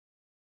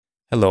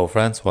Hello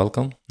friends,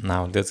 welcome.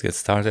 Now let's get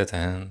started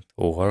and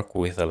work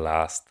with the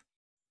last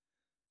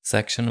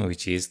section,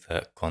 which is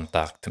the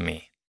contact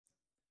me.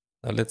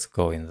 So let's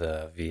go in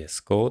the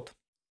VS Code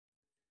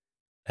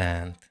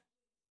and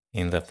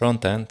in the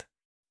front end,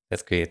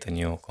 let's create a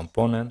new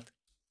component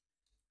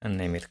and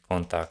name it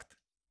contact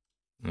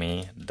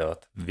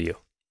me.view.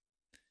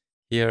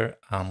 Here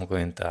I'm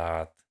going to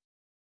add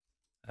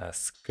a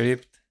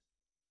script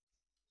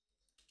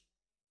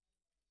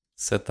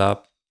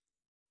setup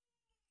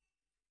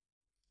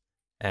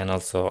and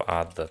also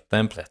add the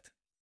template.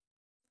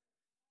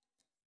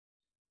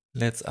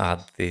 Let's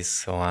add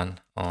this one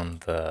on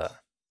the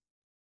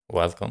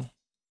welcome.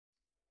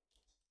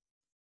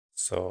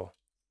 So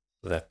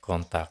the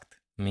contact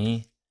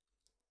me,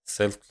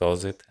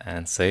 self-close it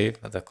and save.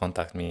 The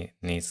contact me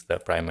needs the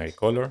primary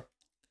color.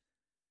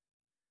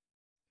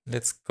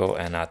 Let's go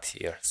and add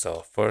here.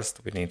 So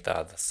first we need to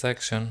add a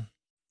section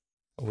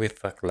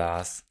with a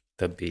class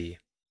to be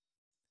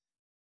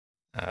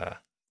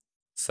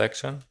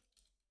section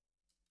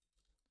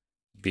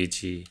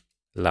bg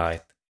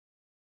light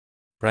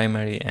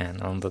primary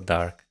and on the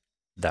dark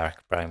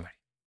primary,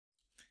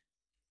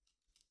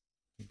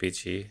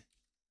 bg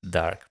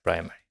dark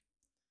primary.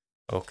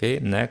 Okay,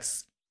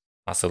 next,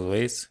 as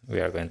always, we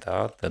are going to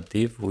add a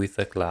div with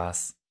a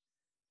class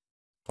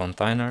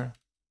container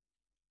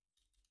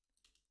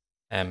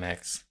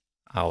mx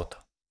auto.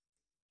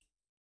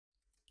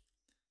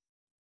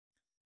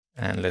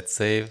 And let's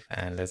save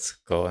and let's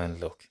go and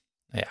look.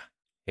 Yeah,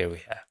 here we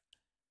have.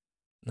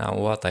 Now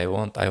what I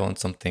want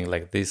something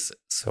like this.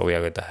 So we are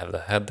going to have the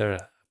header,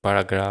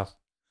 paragraph,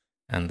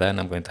 and then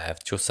I'm going to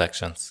have two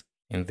sections.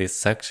 In this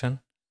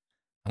section,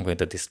 I'm going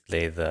to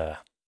display the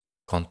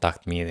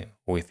contact me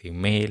with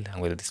email. I'm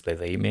going to display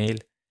the email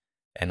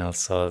and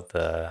also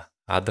the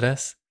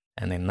address.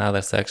 And in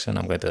another section,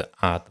 I'm going to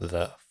add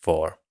the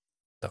form,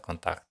 the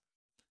contact.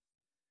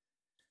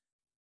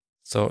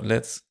 So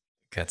let's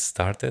get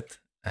started.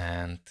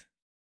 And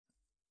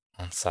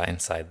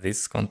inside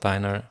this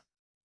container,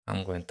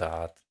 I'm going to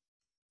add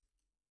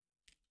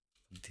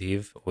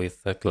div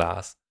with the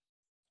class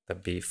to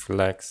be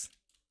flex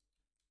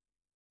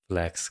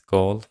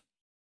call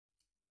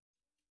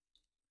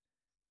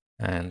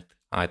and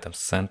items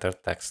center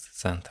text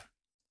center,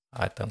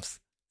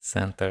 items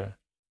center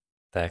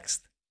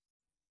text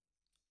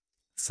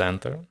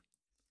center,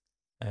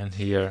 and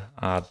here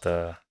add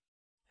the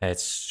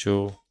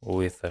h2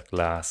 with the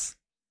class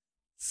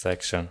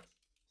section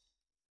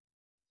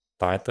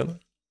title,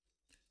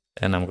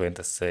 and I'm going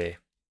to say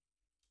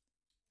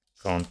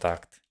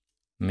contact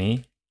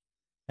me,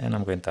 and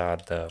I'm going to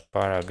add the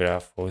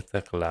paragraph with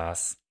the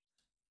class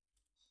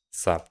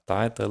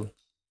subtitle,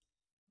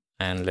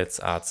 and let's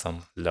add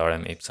some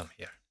lorem ipsum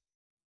here.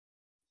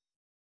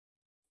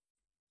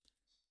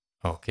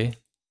 Okay,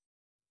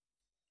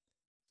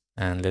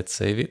 and let's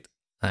save it,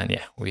 and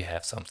yeah, we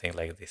have something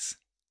like this.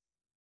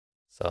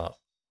 So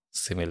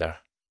similar.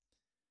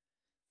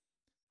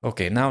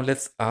 Okay, now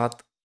let's add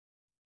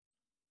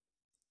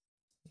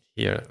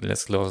here,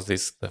 let's close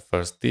this, the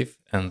first div,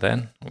 and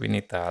then we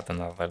need to add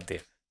another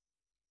div.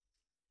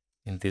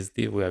 In this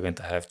div, we are going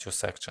to have two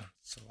sections.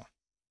 So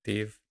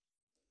div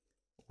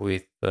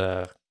with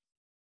the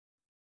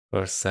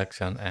first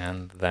section,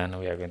 and then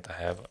we are going to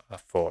have a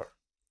for.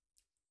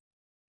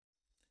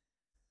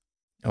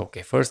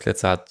 Okay, first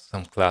let's add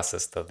some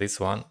classes to this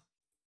one,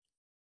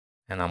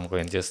 and I'm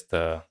going just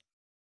to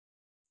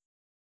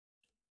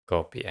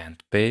copy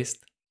and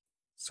paste.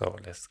 So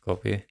let's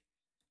copy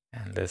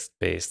and let's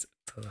paste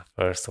to the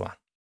first one.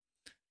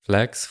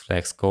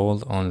 Flex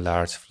call on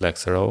large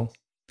flex row,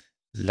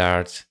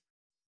 large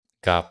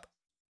gap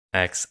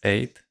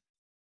x8.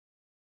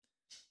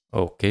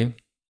 Okay,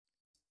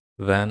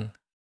 then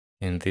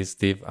in this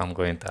div I'm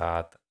going to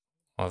add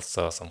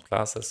also some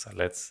classes. So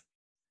let's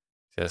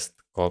just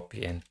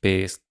copy and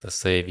paste to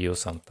save you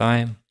some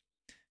time.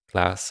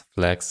 Class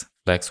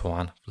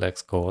flex1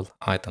 flex call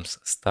items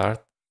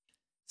start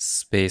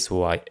space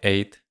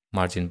y8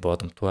 margin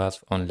bottom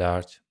 12 on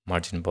large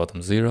margin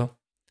bottom 0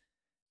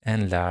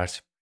 and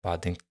large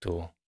padding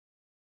 2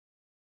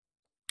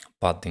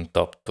 padding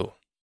top 2.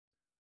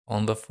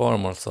 On the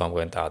form also I'm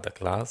going to add a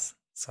class.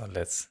 So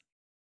let's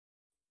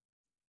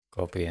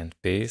copy and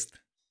paste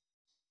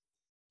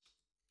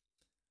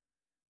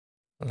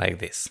like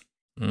this.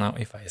 Now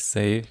if I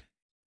save,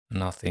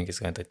 nothing is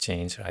going to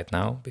change right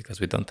now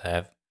because we don't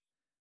have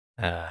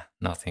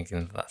nothing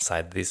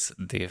inside this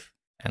div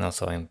and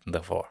also in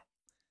the for.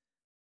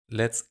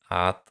 Let's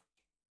add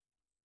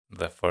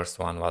the first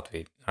one, what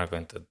we are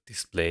going to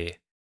display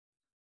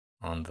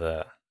on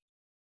the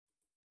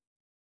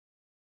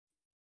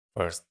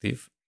first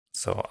div.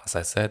 So as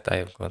I said, I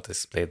am going to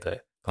display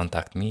the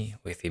contact me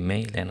with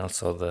email and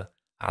also the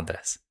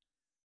address.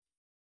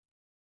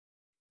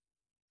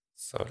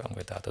 So I'm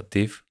going to add a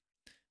div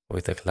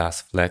with the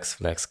class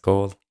flex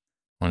call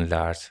on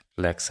large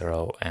flex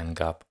row and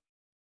gap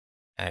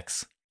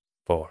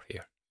x4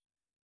 here.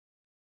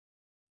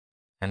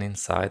 And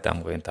inside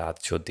I'm going to add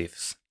two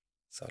divs.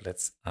 So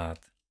let's add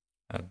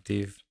a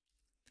div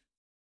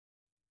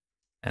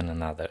and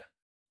another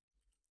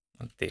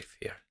div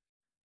here.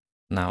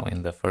 Now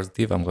in the first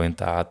div, I'm going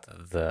to add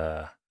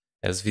the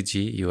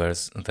SVG.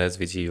 The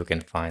SVG you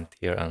can find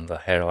here on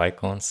the arrow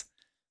icons.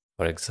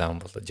 For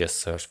example, just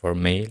search for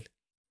mail,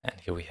 and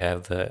here we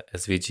have the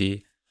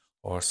SVG,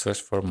 or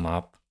search for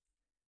map,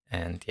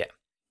 and yeah,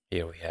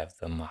 here we have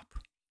the map.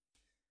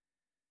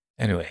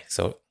 Anyway,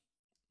 so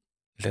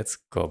let's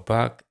go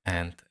back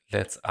and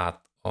let's add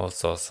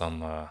also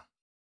some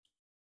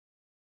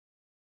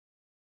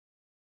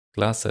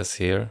classes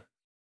here.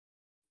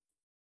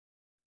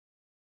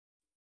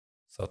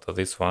 So to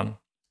this one,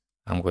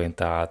 I'm going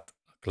to add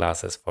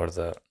classes for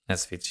the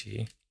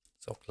SVG.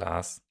 So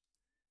class,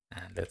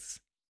 and let's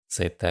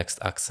say text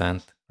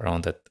accent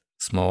rounded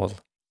small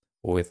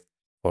with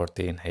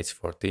 14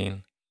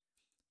 H14,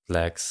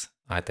 flex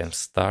item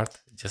start,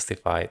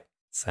 justified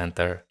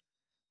center,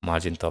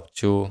 margin top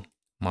 2,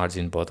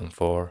 margin bottom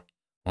 4,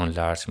 on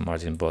large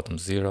margin bottom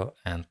 0,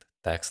 and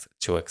text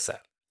to Excel.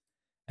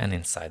 And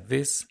inside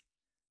this,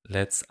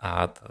 let's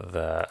add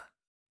the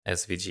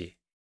SVG.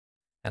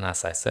 And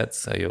as I said,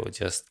 so you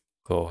just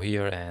go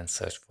here and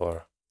search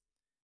for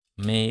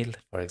mail,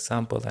 for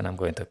example, and I'm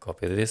going to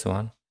copy this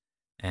one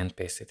and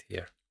paste it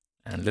here.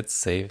 And let's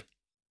save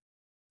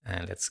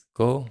and let's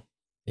go.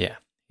 Yeah,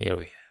 here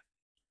we have.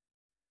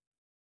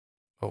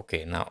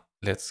 Okay, now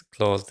let's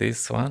close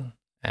this one,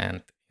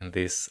 and in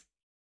this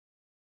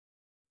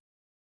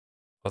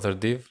other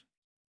div,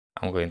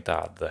 I'm going to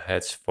add the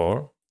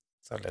h4.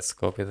 So let's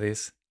copy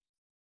this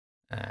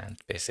and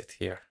paste it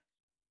here.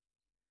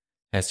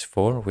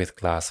 h4 with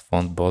class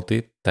font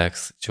body,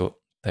 text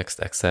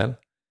Excel,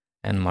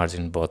 and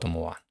margin bottom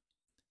 1.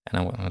 And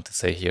I'm going to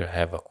say here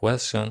have a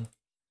question.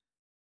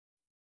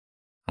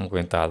 I'm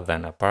going to add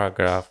then a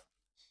paragraph,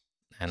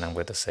 and I'm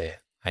going to say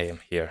I am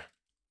here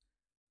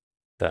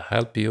to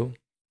help you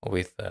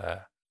with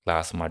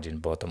class margin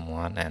bottom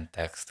 1 and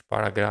text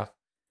paragraph,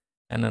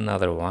 and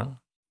another one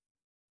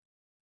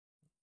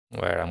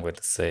where I'm going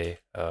to say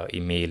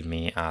email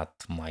me at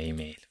my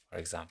email, for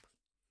example.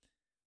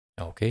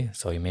 Okay,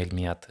 so email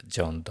me at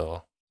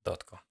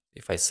johndoe.com.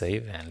 If I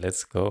save and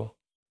let's go,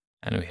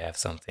 and we have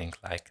something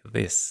like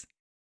this.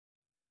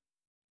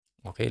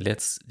 Okay,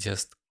 let's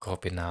just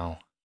copy now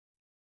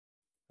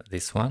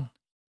this one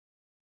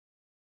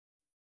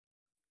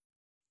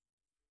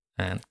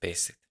and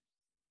paste it.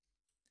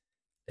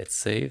 Let's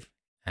save,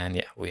 and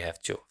yeah, we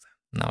have two of them.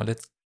 Now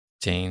let's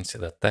change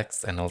the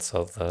text and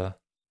also the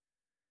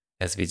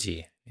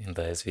SVG. In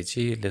the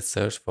SVG, let's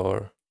search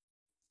for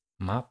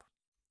map.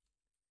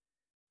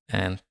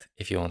 And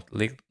if you want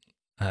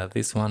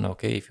this one,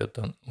 okay. If you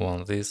don't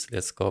want this,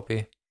 let's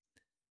copy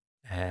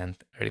and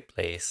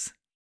replace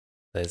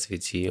the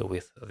SVG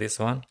with this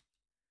one.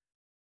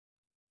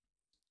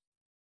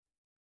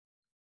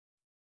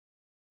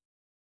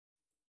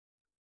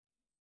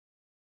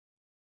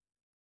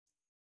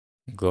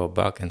 Go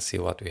back and see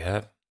what we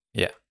have.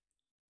 Yeah,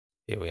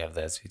 here we have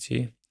the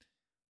SVG.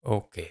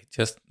 Okay,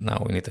 just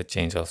now we need to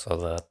change also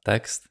the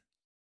text.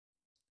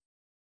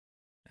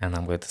 And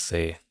I'm going to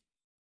say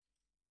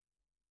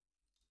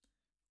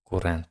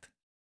current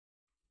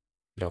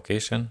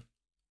location.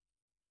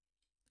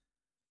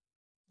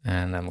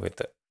 And I'm going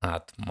to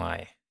add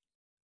my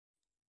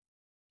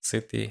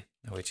city,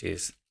 which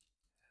is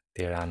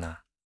Tirana,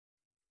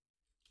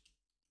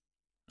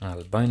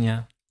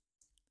 Albania.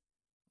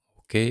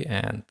 Okay,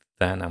 and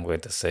then I'm going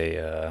to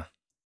say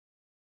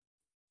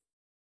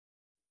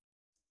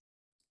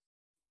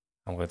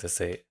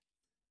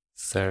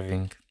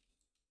serving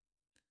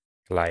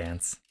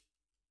clients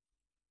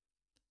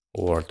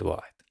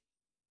worldwide.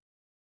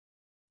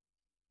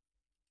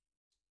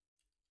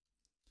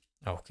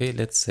 Okay,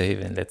 let's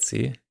save and let's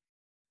see.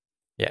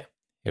 Yeah,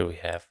 here we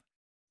have.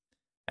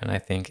 And I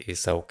think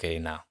it's okay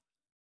now.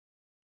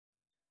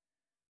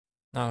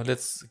 Now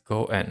let's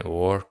go and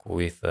work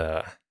with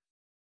the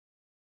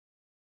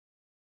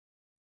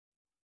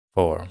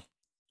form.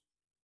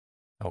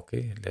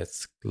 Okay,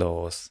 let's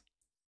close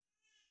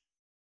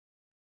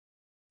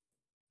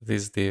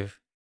this div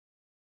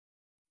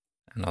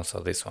and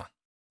also this one.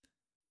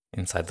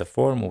 Inside the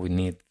form, we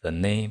need the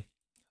name,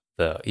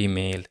 the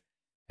email,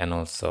 and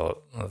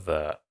also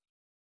the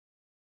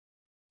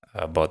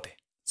body.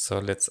 So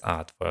let's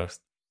add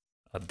first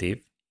a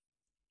div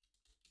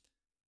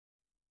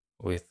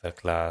with a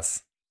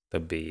class to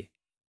be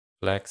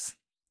flex,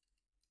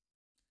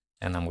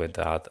 and I'm going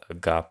to add a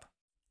gap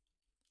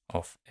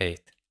of 8.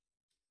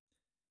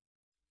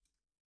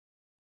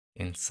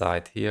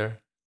 Inside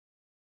here,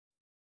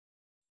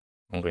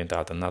 I'm going to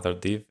add another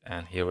div,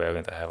 and here we are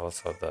going to have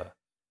also the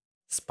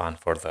span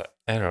for the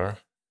error.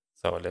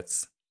 So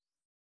let's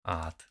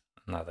add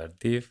another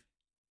div,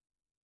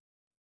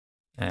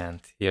 and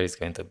here is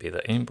going to be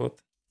the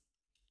input.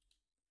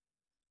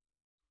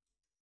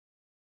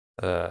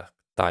 The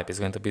type is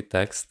going to be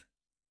text,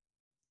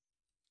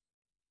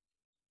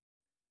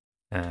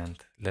 and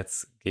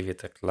let's give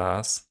it a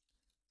class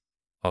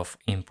of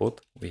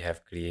input we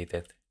have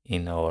created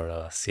in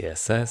our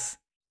CSS.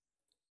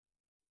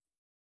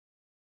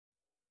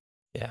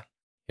 Yeah,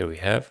 here we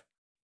have.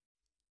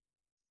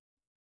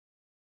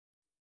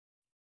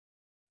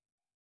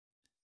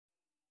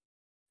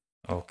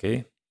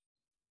 Okay.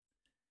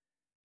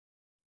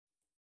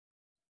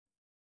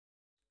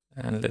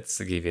 And let's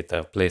give it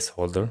a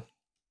placeholder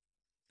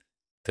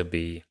to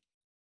be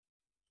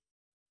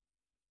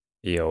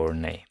your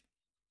name.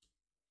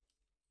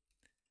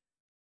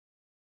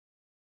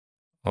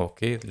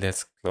 Okay,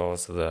 let's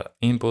close the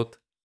input.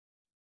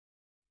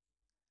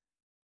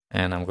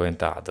 And I'm going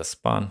to add a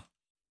span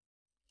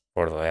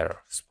for the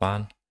error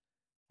span.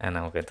 And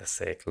I'm going to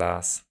say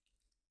class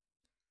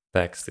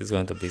text is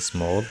going to be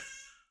small.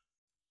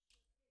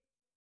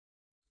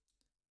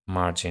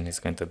 Margin is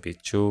going to be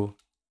 2.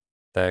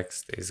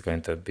 Text is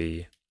going to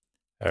be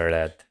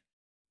red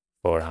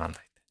 400.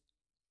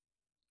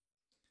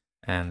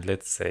 And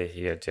let's say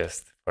here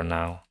just for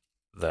now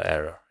the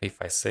error.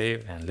 If I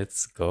save and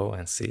let's go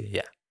and see,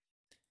 yeah,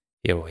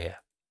 here we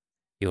have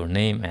your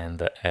name and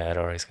the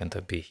error is going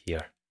to be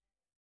here.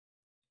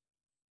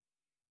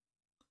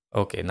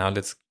 Okay, now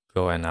let's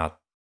go and add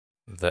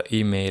the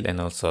email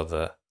and also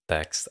the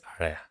text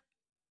area.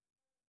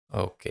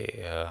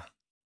 Okay,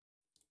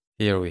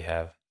 here we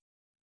have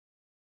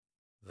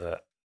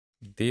the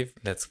div.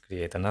 Let's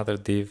create another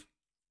div,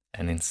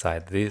 and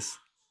inside this,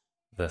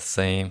 the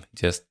same,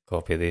 just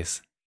copy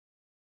this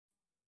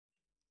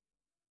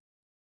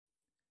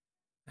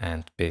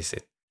and paste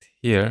it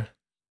here.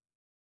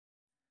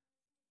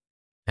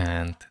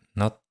 And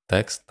not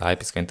text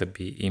type is going to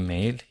be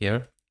email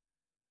here.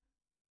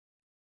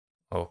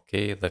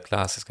 Okay, the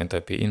class is going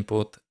to be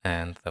input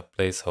and the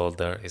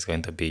placeholder is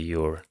going to be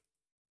your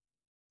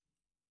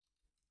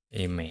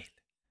email.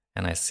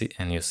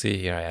 And you see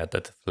here I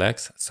added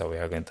flex, so we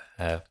are going to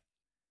have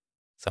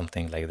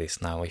something like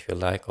this. Now if you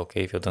like,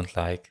 okay, if you don't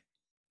like,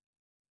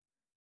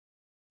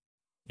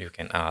 you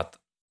can add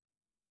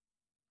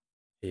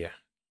here,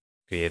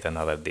 create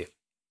another div.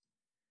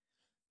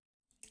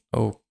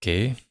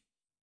 Okay,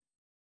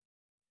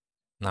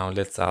 now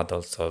let's add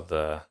also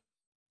the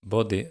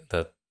body,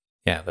 the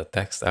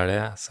text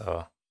area.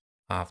 So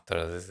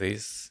after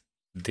this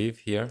div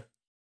here,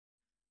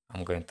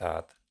 I'm going to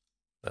add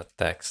the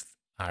text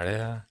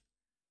area,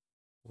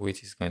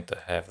 which is going to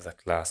have the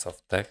class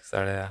of text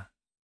area.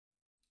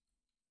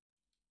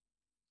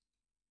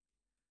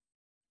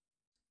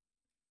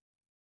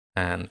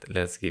 And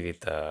let's give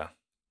it a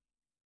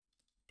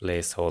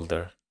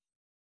placeholder,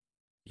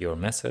 your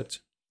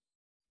message.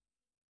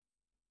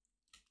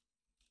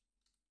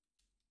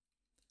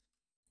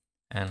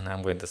 And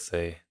I'm going to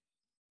say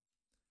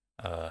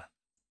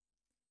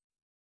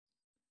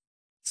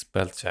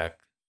spell check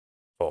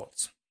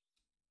false.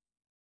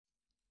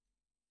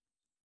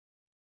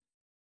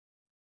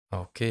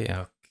 Okay,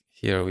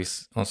 here we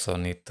also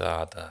need to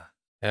add an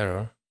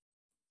error.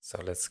 So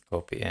let's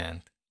copy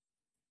and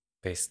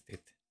paste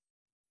it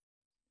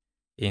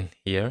in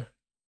here.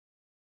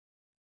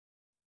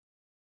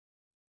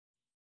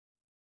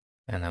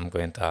 And I'm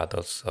going to add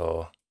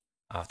also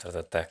after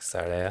the text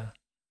area.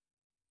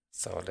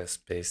 So let's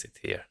paste it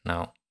here.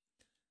 Now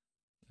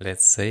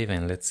let's save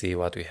and let's see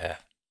what we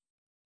have.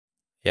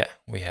 Yeah,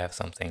 we have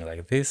something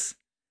like this.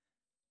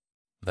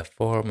 The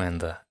form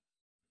and the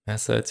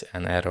message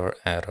and error,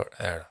 error,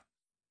 error.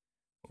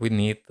 We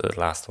need the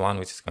last one,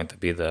 which is going to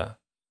be the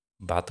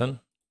button.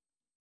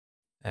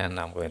 And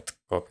I'm going to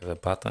copy the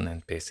button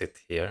and paste it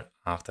here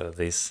after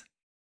this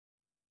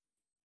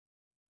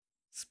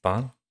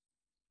span.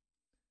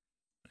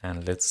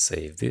 And let's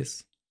save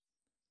this.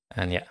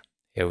 And yeah,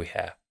 here we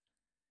have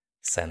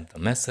send the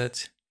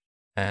message,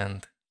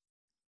 and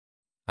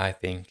I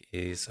think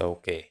it is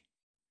okay.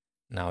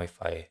 Now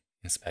if I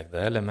inspect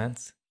the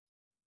elements,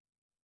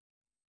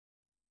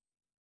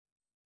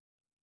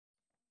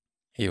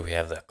 here we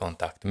have the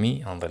contact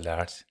me on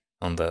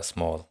the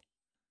small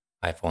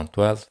iPhone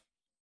 12.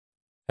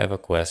 Have a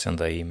question,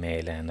 the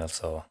email, and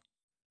also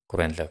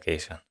current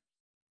location.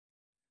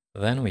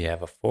 Then we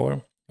have a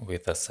form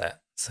with a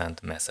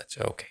send message.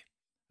 Okay,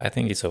 I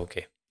think it's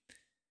okay.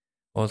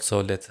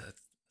 Also, let's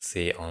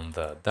see on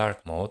the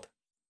dark mode.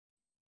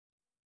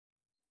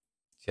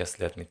 Just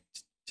let me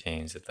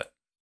change the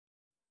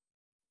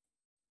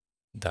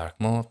dark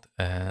mode,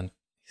 and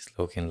it's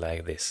looking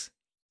like this.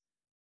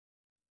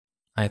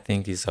 I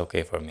think it's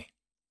okay for me.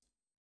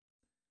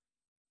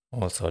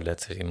 Also,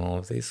 let's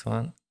remove this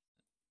one.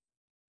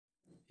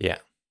 Yeah.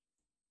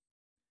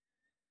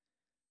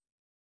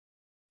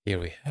 Here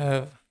we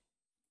have,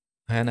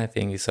 and I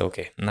think it's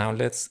okay. Now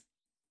let's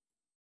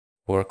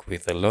work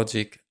with the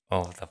logic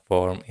of the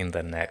form in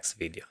the next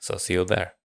video. So see you there.